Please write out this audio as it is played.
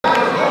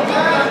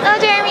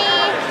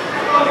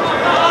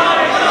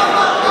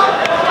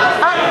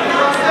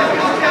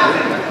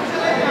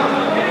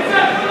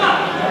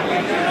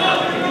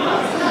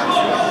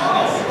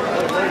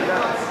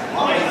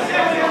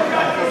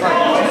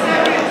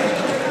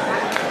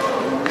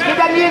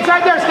knee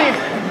inside there, Steve.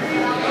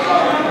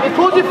 He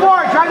pulls you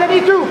forward. Drive that knee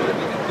through.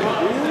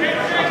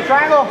 That's a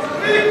triangle.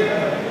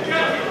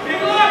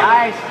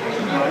 Nice.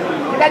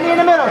 Get that knee in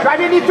the middle. Drive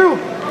your knee through.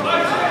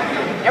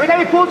 Every time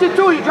he pulls you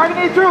through, you drive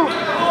your knee through.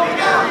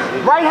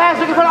 Right hand's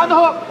looking for the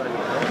underhook.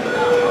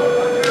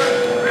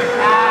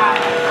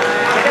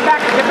 Get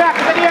back.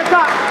 Get the knee on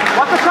top.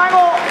 Watch the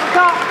triangle on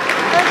top.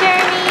 Go,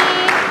 Jeremy.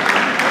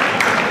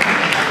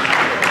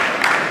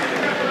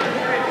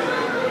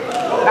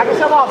 Back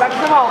yourself out.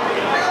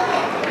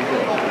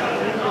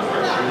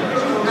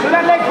 So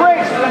that leg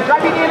breaks. Then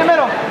drive your knee in the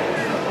middle.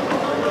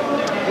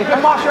 You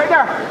can box right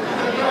there.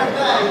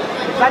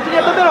 Slide your knee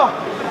up the middle.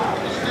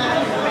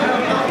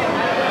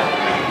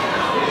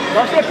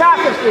 Don't stay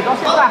passive, Steve. Don't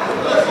stay passive.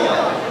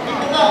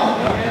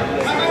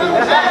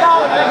 Get back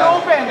down. Legs are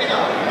open.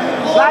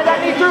 Slide that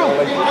knee through.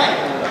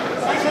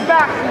 Sit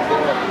back.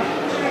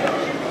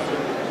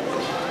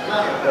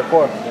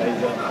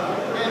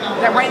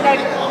 That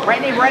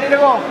right knee ready to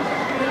go.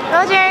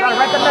 Go, Jeremy.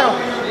 Right in the middle.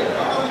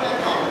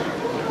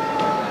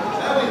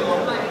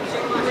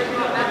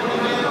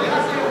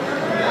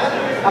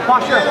 Now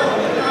posture.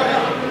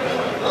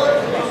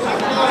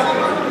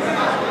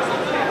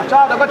 Watch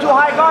out, don't go too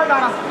high guard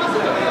on him.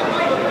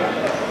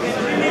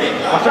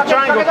 Watch the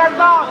triangle. Chuck his arms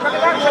down. Chuck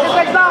his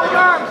legs down with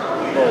your arms.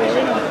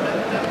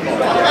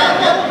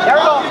 There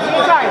we go.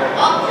 Inside.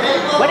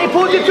 When he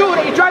pulls you through,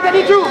 you drive that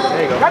knee through.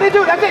 Drive that knee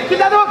through. That's it.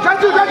 Keep that hook.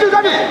 Drive through.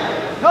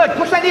 Good.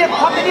 Push that knee up.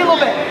 Pump the knee a little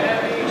bit.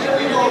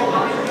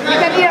 Keep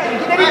that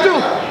knee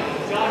through.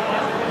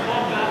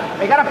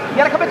 You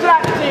gotta come into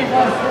that.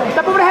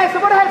 Step over the head.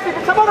 Step over.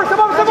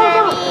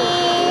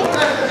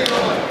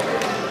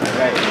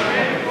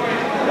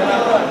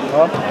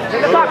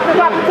 Take the top.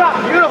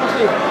 Beautiful,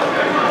 Steve.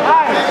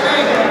 Nice.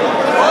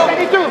 Drive that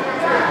knee through.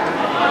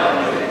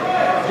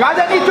 Drive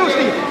that knee through,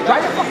 Steve.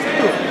 Drive it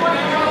through.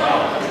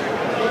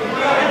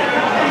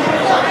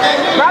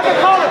 Grab the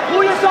collar.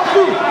 Pull yourself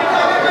through.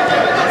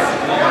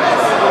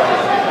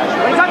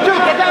 When he's on through,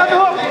 get that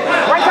underhook.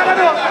 Right side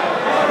underhook.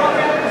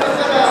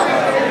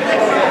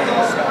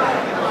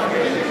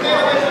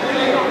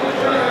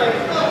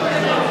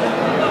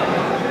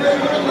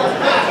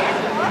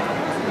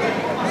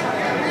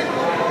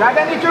 Drive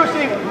that knee through,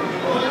 Steve.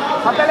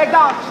 Pump that leg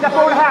down. Step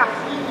over the half.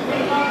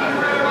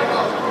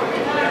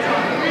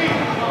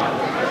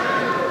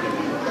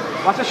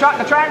 Watch the shot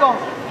in the triangle.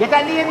 Get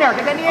that knee in there.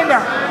 Get that knee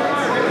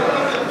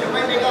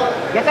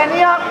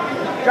up.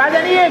 Drive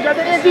that knee in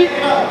deep.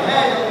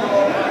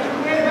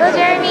 Go,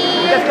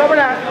 Jeremy. Just cover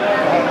that.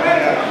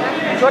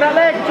 Show that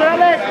leg.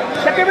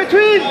 Step in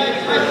between.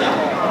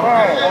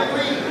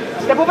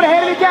 Step over the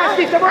head if you can,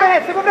 Steve. Step over the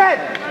head.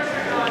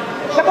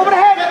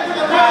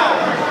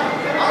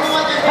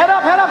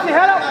 Head up, Steve.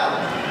 Head up.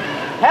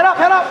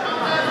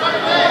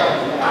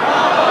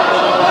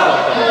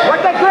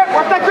 Work that grip.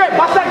 Bust that grip.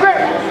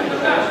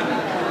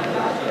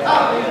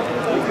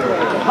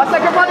 Bust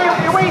that grip on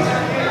your waist.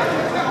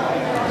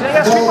 So you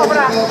gotta sweep over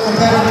that.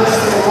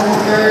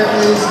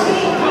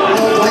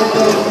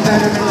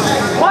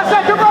 Bust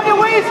that grip on your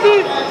waist,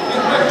 Steve.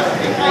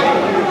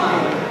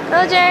 Go,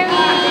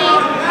 Jeremy.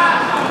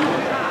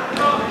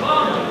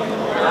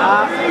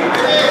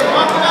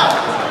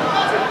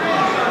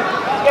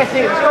 Yes,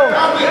 Steve, let's go.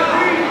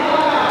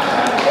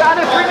 Get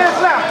under 3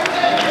 minutes left.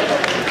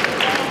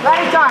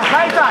 Plenty time.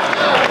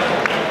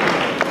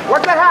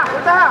 Work that half.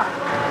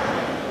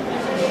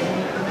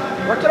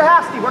 Work to the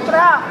half, Steve.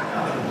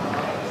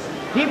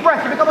 Deep breath.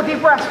 Give me a couple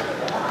deep breaths.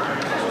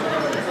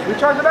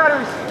 Recharge the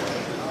batteries.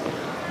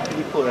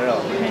 You pull that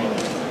out.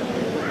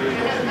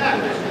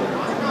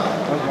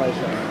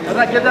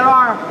 Give that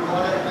arm.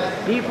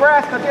 Deep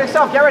breath. Come to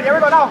yourself. Get ready. Here we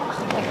go now.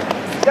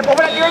 Step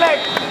over that near leg.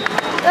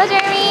 Go,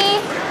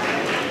 Jeremy.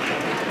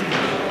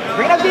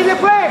 Bring those knees in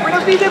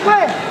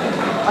play.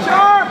 Watch your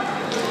arm.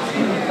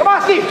 Come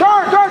on, Steve.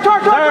 Turn.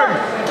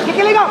 Kick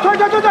your leg out. Turn.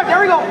 There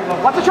we go.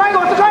 Watch the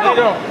triangle. There you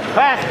go.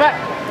 Back.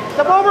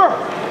 Step over.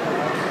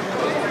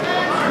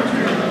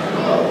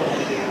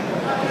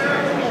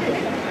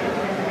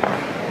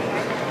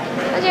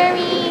 Go,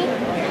 Jeremy.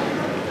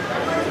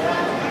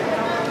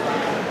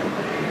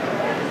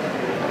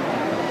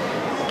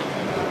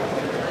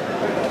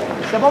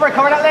 Step over.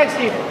 Cover that leg,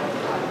 Steve.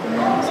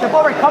 Step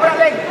over. Cover that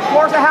leg.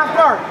 Force a half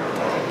guard.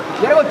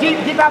 You gotta go deep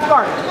half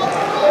guard.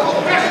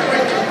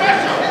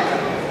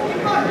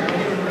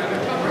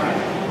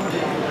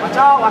 Watch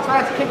out, watch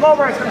that kick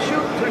over, it's gonna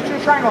shoot a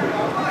triangle.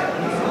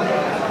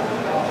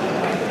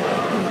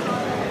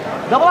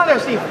 Double on there,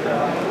 Steve.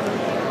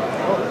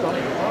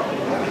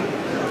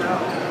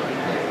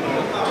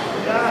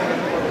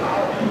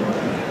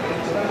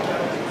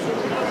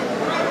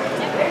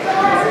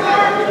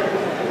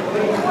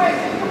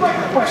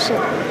 Oh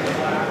shit.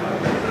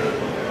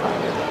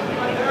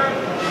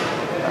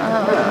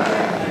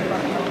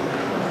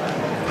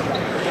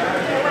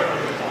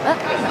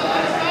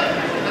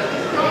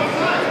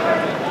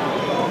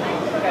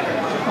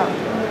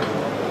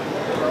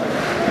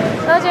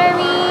 Go,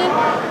 Jeremy.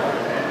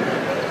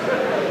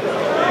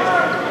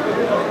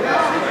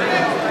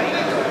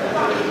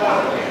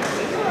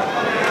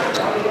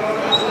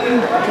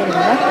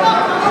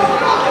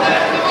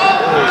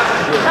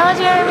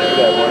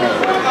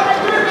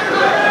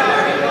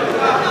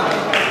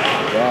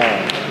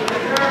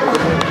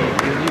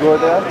 go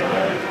there?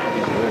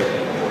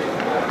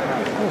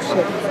 Oh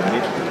shit.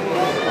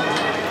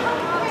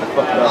 I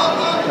fucked it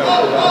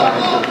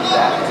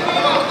up.